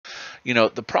You know,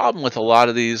 the problem with a lot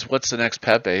of these, what's the next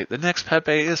Pepe? The next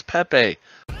Pepe is Pepe.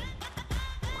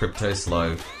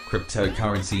 Cryptoslo,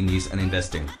 cryptocurrency news and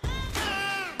investing.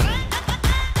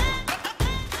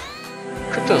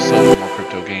 Cryptoslo, more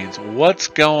crypto gains. What's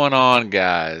going on,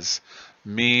 guys?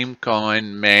 Meme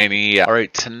coin mania. All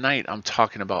right, tonight I'm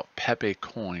talking about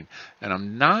PepeCoin, and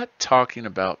I'm not talking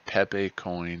about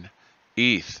PepeCoinEth.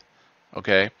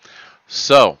 Okay,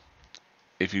 so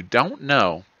if you don't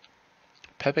know,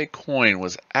 PepeCoin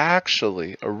was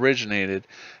actually originated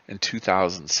in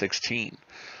 2016.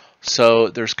 So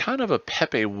there's kind of a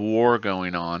Pepe war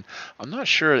going on. I'm not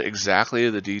sure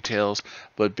exactly the details,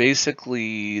 but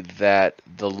basically that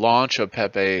the launch of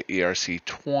Pepe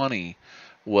ERC20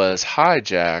 was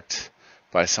hijacked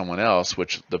by someone else,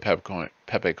 which the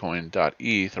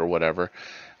PepeCoin.eth or whatever,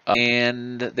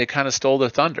 and they kind of stole their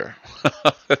thunder.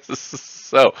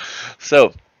 so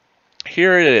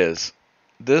here it is.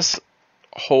 This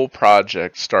whole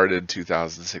project started in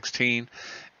 2016.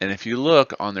 And if you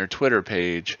look on their Twitter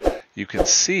page, you can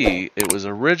see it was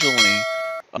originally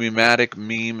a Mematic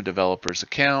meme developer's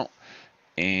account,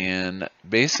 and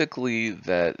basically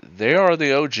that they are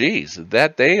the OGs,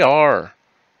 that they are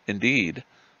indeed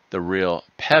the real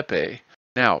Pepe.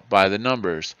 Now, by the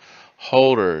numbers,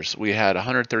 holders, we had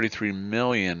 133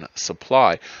 million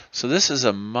supply. So this is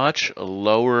a much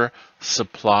lower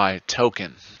supply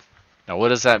token. Now, what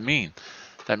does that mean?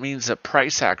 That means that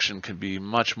price action can be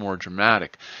much more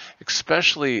dramatic,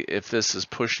 especially if this is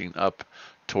pushing up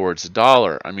towards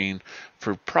 $1. I mean,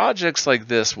 for projects like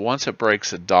this, once it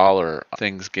breaks $1,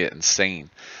 things get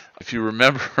insane. If you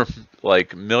remember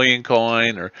like Million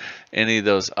Coin or any of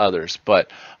those others,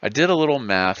 but I did a little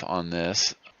math on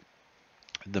this.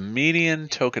 The median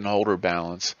token holder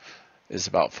balance is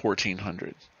about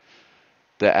 1,400.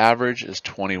 The average is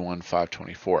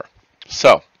 21,524.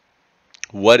 So,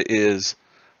 what is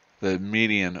the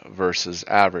median versus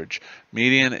average?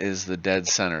 Median is the dead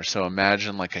center. So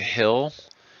imagine like a hill,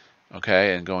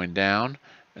 okay, and going down,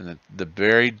 and the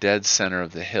very dead center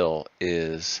of the hill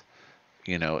is,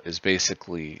 you know, is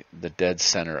basically the dead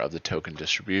center of the token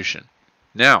distribution.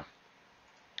 Now,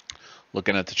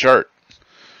 looking at the chart,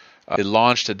 it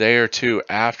launched a day or two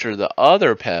after the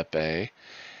other Pepe,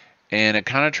 and it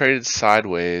kind of traded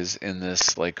sideways in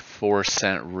this like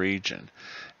 4-cent region.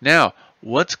 Now,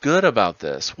 what's good about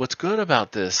this? What's good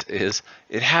about this is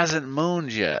it hasn't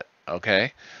mooned yet,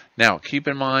 okay? Now, keep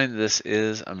in mind this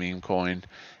is a meme coin,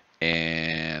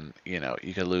 and, you know,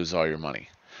 you could lose all your money.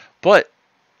 But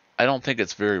I don't think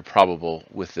it's very probable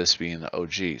with this being the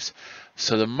OGs.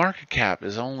 So the market cap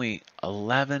is only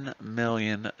 $11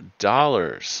 million,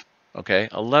 okay?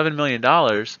 $11 million,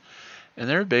 and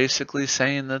they're basically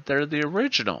saying that they're the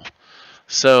original.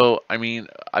 So, I mean,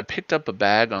 I picked up a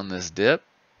bag on this dip.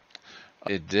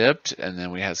 It dipped, and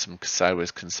then we had some sideways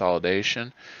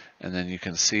consolidation, and then you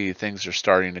can see things are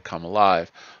starting to come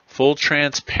alive. Full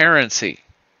transparency,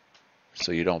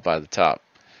 so you don't buy the top.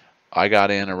 I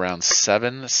got in around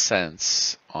 7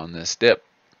 cents on this dip.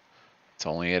 It's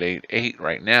only at 8.8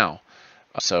 right now,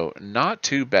 so not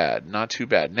too bad, not too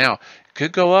bad. Now, it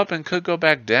could go up and could go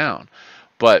back down,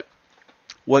 but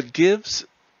what gives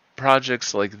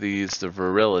projects like these the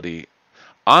virility,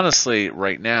 honestly,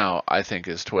 right now, I think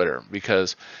is Twitter,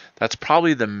 because that's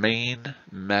probably the main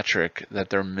metric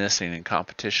that they're missing in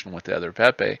competition with the other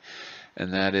Pepe,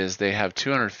 and that is they have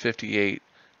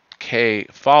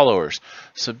 258K followers.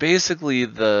 So basically,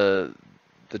 the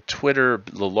Twitter,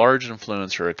 the large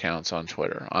influencer accounts on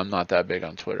Twitter, I'm not that big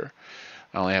on Twitter,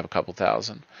 I only have a couple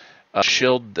thousand,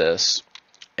 shilled this,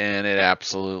 and it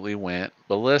absolutely went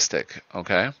ballistic,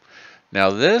 okay? Now,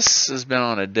 this has been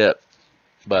on a dip,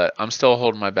 but I'm still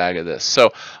holding my bag of this.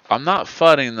 So I'm not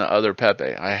fudding the other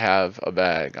Pepe. I have a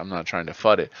bag. I'm not trying to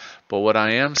FUD it. But what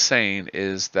I am saying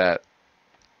is that,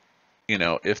 you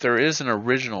know, if there is an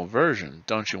original version,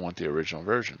 don't you want the original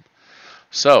version?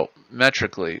 So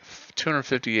metrically,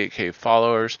 258K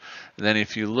followers. And then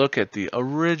if you look at the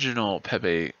original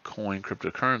PepeCoin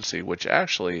cryptocurrency, which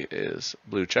actually is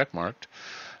blue check marked,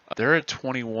 they're at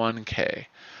 21K.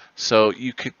 So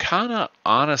you could kind of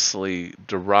honestly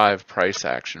derive price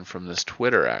action from this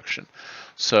Twitter action.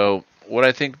 So what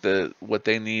I think what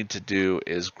they need to do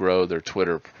is grow their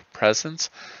Twitter presence,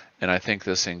 and I think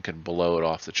this thing can blow it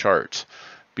off the charts.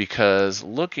 Because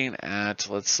looking at,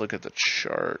 let's look at the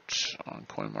chart on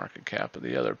CoinMarketCap of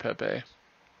the other Pepe.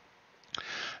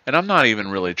 And I'm not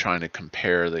even really trying to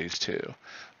compare these two.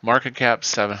 Market cap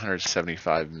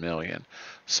 775 million.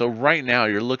 So right now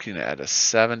you're looking at a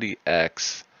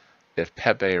 70x if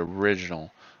Pepe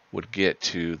original would get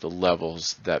to the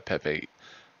levels that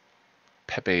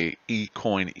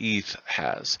PepeCoinEth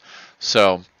has.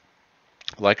 So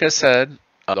like I said,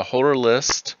 the holder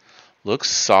list looks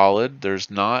solid.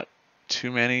 There's not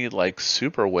too many like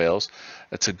super whales.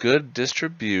 It's a good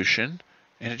distribution,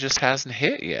 and it just hasn't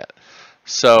hit yet.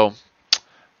 So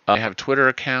I have a Twitter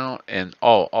account, and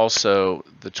also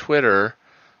the Twitter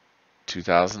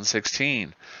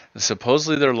 2016. And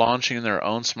supposedly they're launching their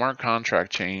own smart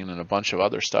contract chain and a bunch of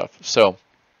other stuff. So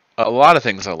a lot of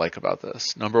things I like about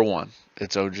this. Number one,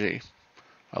 it's OG.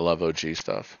 I love OG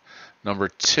stuff. Number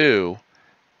two,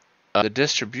 the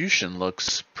distribution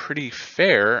looks pretty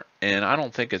fair, and I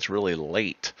don't think it's really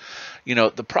late. You know,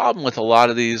 the problem with a lot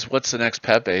of these, what's the next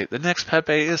Pepe? The next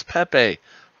Pepe is Pepe.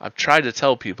 I've tried to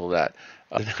tell people that.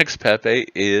 The next Pepe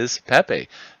is Pepe.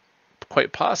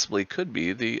 Quite possibly could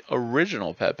be the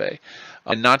original Pepe.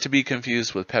 And not to be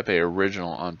confused with Pepe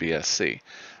Original on BSC.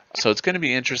 So it's going to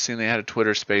be interesting. They had a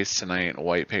Twitter space tonight, a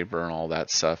white paper and all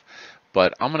that stuff.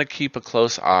 But I'm going to keep a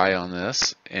close eye on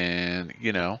this. And,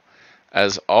 you know,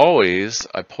 as always,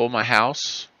 I pull my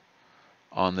house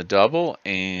on the double,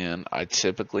 and I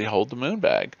typically hold the moon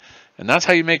bag. And that's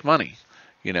how you make money.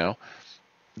 You know,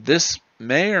 this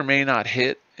may or may not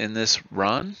hit in this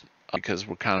run because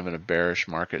we're kind of in a bearish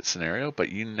market scenario,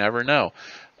 but you never know.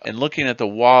 And looking at the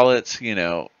wallets, you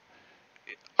know,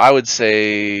 I would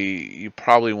say you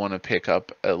probably want to pick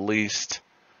up at least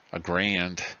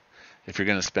 $1,000 if you're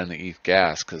going to spend the ETH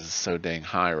gas, because it's so dang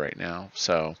high right now.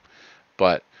 So,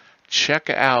 but check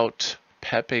out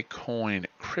PepeCoin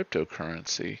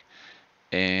Cryptocurrency,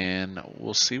 and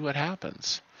we'll see what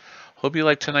happens. Hope you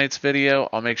liked tonight's video.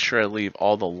 I'll make sure I leave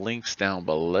all the links down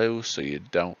below so you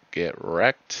don't get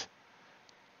wrecked.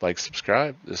 Like,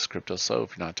 subscribe. This is Cryptoslo.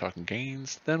 If you're not talking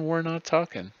gains, then we're not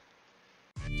talking.